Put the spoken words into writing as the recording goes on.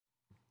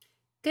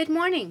Good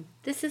morning.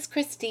 This is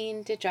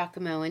Christine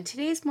DiGiacomo, and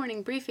today's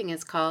morning briefing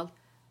is called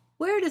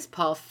Where Does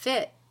Paul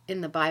Fit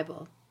in the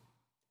Bible?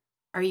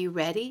 Are you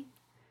ready?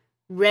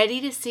 Ready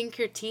to sink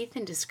your teeth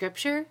into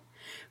Scripture?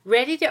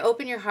 Ready to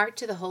open your heart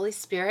to the Holy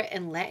Spirit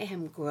and let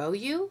Him grow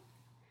you?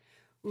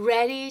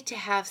 Ready to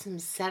have some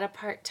set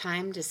apart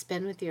time to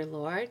spend with your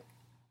Lord?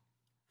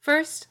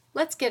 First,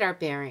 let's get our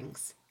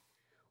bearings.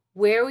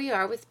 Where we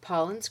are with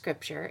Paul in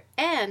Scripture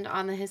and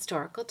on the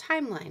historical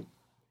timeline.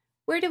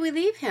 Where do we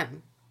leave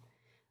him?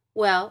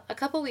 Well, a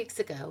couple weeks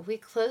ago, we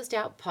closed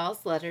out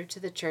Paul's letter to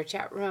the church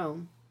at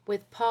Rome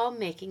with Paul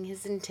making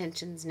his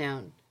intentions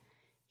known.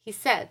 He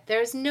said, "There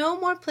is no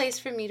more place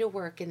for me to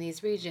work in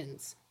these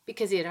regions,"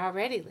 because he had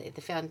already laid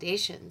the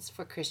foundations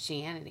for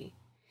Christianity.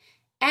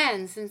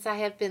 "And since I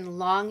have been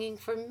longing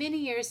for many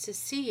years to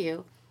see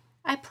you,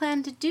 I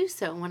plan to do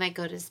so when I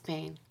go to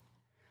Spain.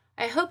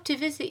 I hope to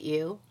visit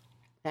you,"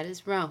 that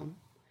is Rome,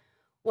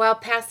 "while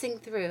passing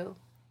through,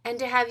 and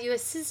to have you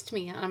assist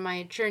me on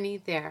my journey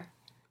there,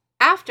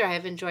 after I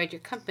have enjoyed your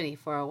company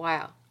for a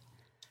while.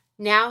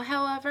 Now,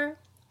 however,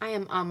 I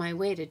am on my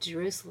way to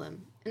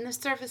Jerusalem in the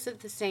service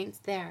of the saints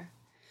there,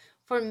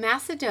 for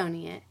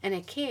Macedonia and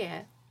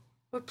Achaia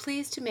were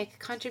pleased to make a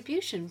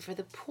contribution for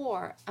the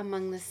poor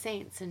among the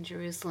saints in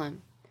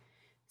Jerusalem.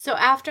 So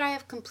after I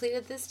have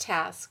completed this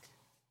task,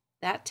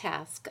 that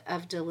task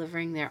of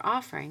delivering their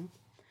offering,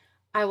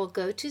 I will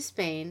go to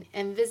Spain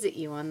and visit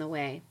you on the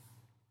way.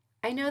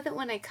 I know that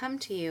when I come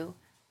to you,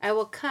 I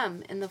will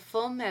come in the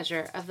full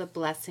measure of the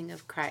blessing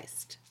of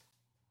Christ."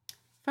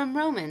 From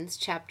Romans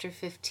chapter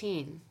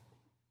 15.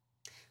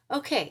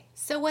 Okay,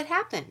 so what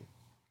happened?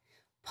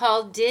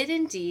 Paul did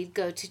indeed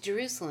go to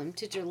Jerusalem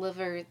to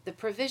deliver the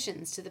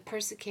provisions to the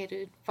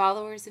persecuted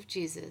followers of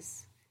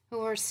Jesus, who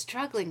were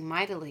struggling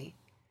mightily,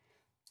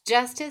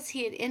 just as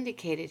he had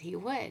indicated he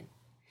would.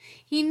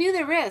 He knew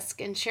the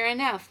risk, and sure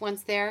enough,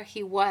 once there,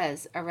 he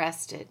was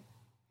arrested.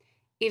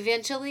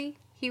 Eventually,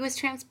 he was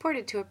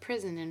transported to a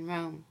prison in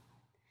Rome.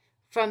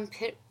 From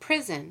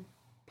prison,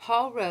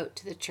 Paul wrote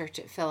to the church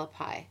at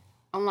Philippi,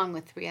 along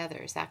with 3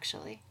 others,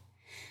 actually.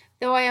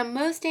 Though I am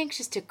most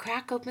anxious to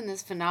crack open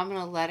this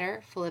phenomenal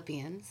letter,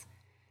 Philippians,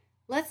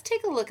 let's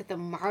take a look at the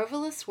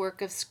marvelous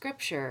work of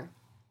Scripture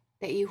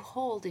that you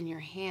hold in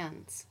your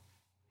hands.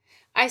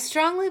 I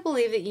strongly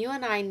believe that you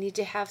and I need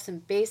to have some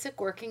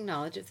basic working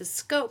knowledge of the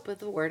scope of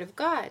the Word of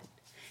God.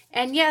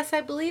 And yes,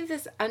 I believe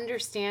this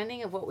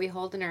understanding of what we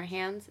hold in our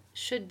hands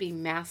should be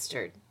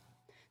mastered.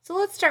 So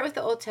let's start with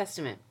the Old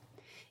Testament.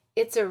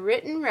 It's a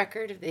written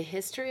record of the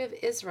history of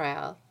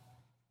Israel,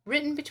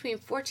 written between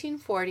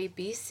 1440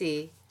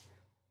 BC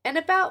and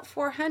about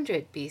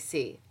 400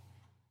 BC.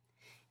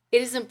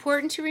 It is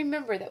important to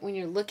remember that when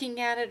you're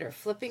looking at it or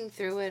flipping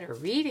through it or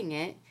reading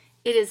it,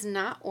 it is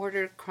not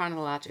ordered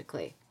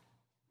chronologically.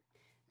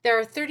 There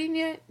are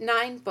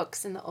 39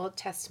 books in the Old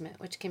Testament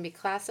which can be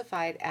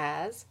classified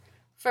as,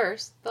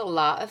 first, the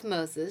Law of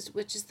Moses,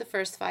 which is the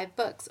first 5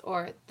 books,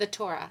 or the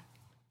Torah.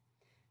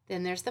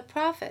 Then there's the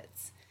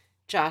prophets: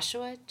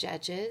 Joshua,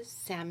 Judges,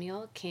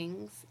 Samuel,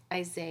 Kings,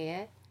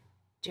 Isaiah,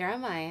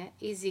 Jeremiah,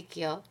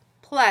 Ezekiel,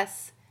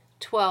 plus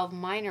 12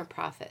 minor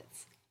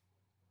prophets.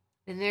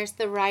 Then there's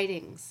the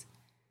writings: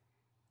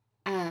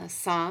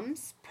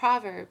 Psalms,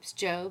 Proverbs,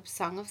 Job,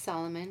 Song of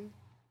Solomon,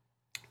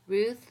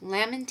 Ruth,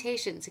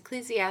 Lamentations,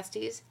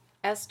 Ecclesiastes,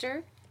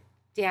 Esther,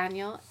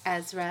 Daniel,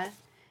 Ezra,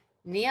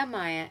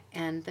 Nehemiah,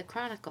 and the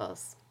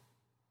Chronicles.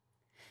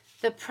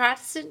 The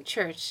Protestant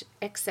Church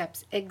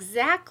accepts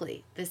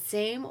exactly the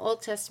same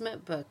Old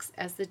Testament books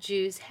as the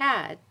Jews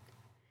had,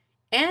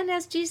 and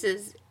as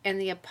Jesus and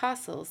the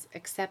apostles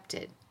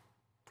accepted.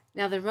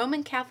 Now, the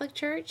Roman Catholic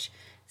Church,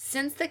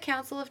 since the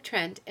Council of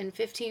Trent in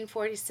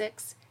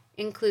 1546,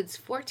 includes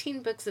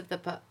 14 books of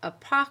the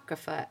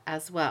Apocrypha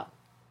as well.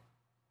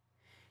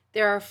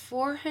 There are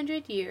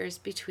 400 years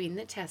between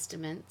the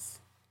Testaments,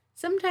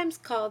 sometimes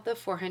called the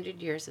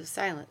 400 years of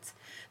silence.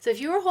 So if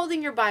you were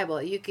holding your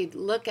Bible, you could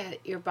look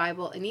at your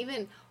Bible and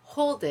even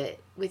hold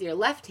it with your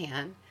left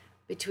hand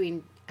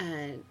between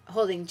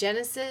holding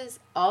Genesis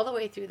all the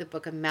way through the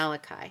book of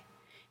Malachi.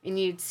 And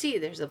you'd see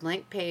there's a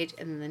blank page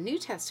and then the New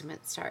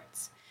Testament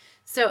starts.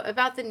 So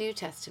about the New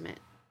Testament.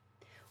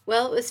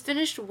 Well, it was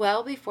finished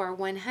well before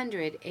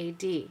 100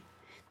 AD.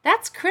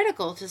 That's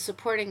critical to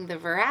supporting the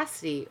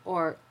veracity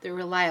or the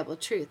reliable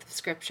truth of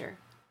Scripture.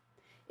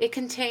 It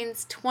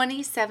contains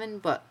 27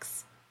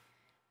 books.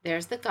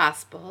 There's the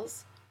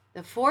Gospels,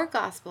 the 4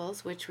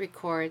 Gospels which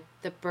record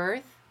the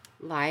birth,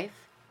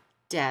 life,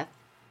 death,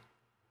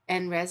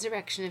 and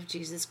resurrection of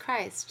Jesus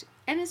Christ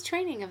and his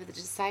training of the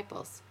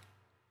disciples.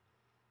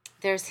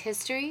 There's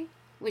history,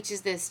 which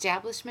is the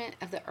establishment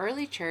of the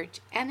early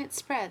church and its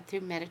spread through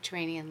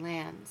Mediterranean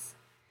lands.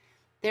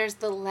 There's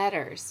the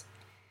letters.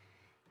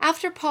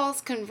 After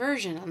Paul's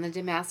conversion on the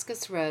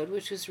Damascus Road,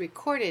 which was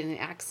recorded in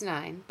Acts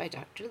 9 by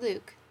Dr.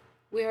 Luke,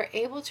 we are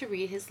able to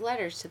read his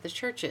letters to the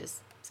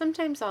churches,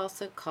 sometimes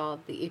also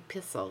called the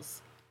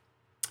epistles.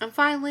 And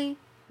finally,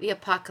 the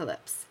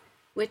Apocalypse,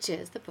 which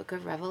is the book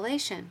of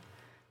Revelation.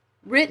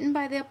 written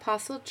by the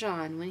Apostle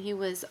John when he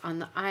was on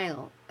the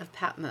Isle of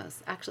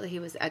Patmos. Actually, he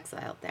was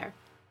exiled there.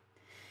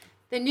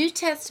 The New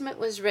Testament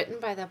was written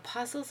by the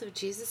apostles of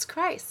Jesus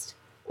Christ,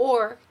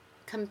 or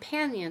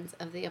companions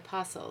of the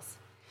apostles.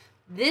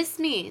 This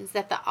means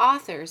that the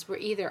authors were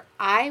either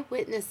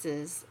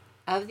eyewitnesses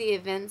of the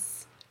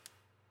events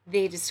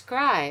they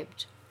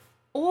described,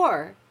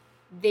 or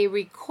they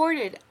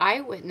recorded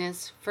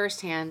eyewitness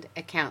firsthand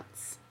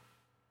accounts.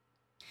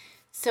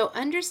 So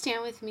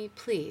understand with me,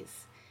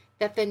 please,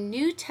 that the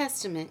New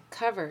Testament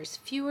covers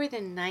fewer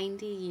than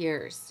 90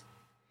 years.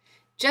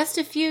 Just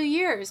a few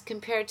years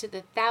compared to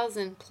the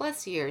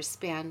 1,000+ years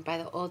spanned by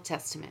the Old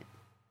Testament.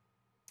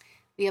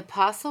 The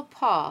Apostle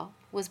Paul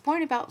was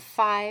born about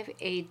 5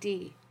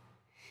 AD,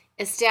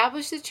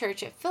 established the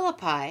church at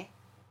Philippi,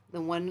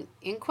 the one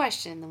in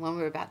question, the one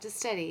we're about to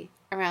study,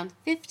 around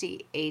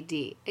 50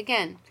 AD.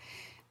 Again,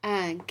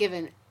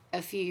 given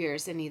a few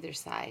years on either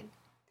side.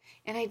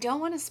 And I don't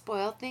want to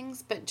spoil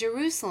things, but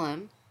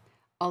Jerusalem,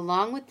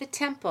 along with the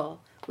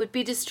temple, would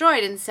be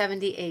destroyed in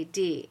 70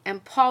 AD,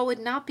 and Paul would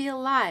not be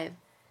alive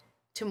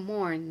to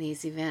mourn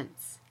these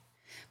events.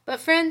 But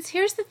friends,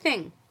 here's the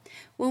thing.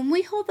 When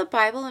we hold the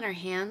Bible in our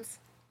hands,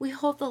 we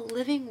hold the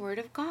living Word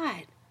of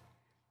God.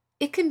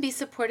 It can be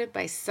supported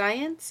by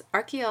science,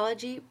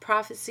 archaeology,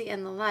 prophecy,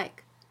 and the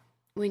like.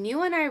 When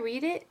you and I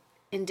read it,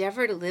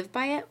 endeavor to live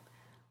by it,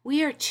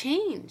 we are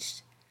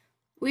changed.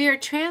 We are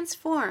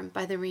transformed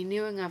by the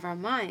renewing of our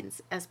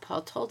minds, as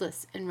Paul told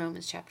us in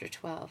Romans chapter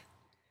 12.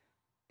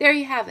 There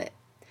you have it.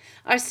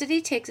 Our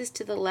study takes us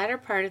to the latter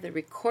part of the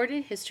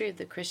recorded history of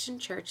the Christian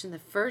church in the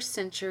 1st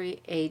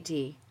century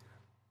AD.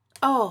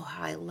 Oh,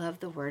 how I love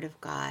the Word of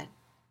God.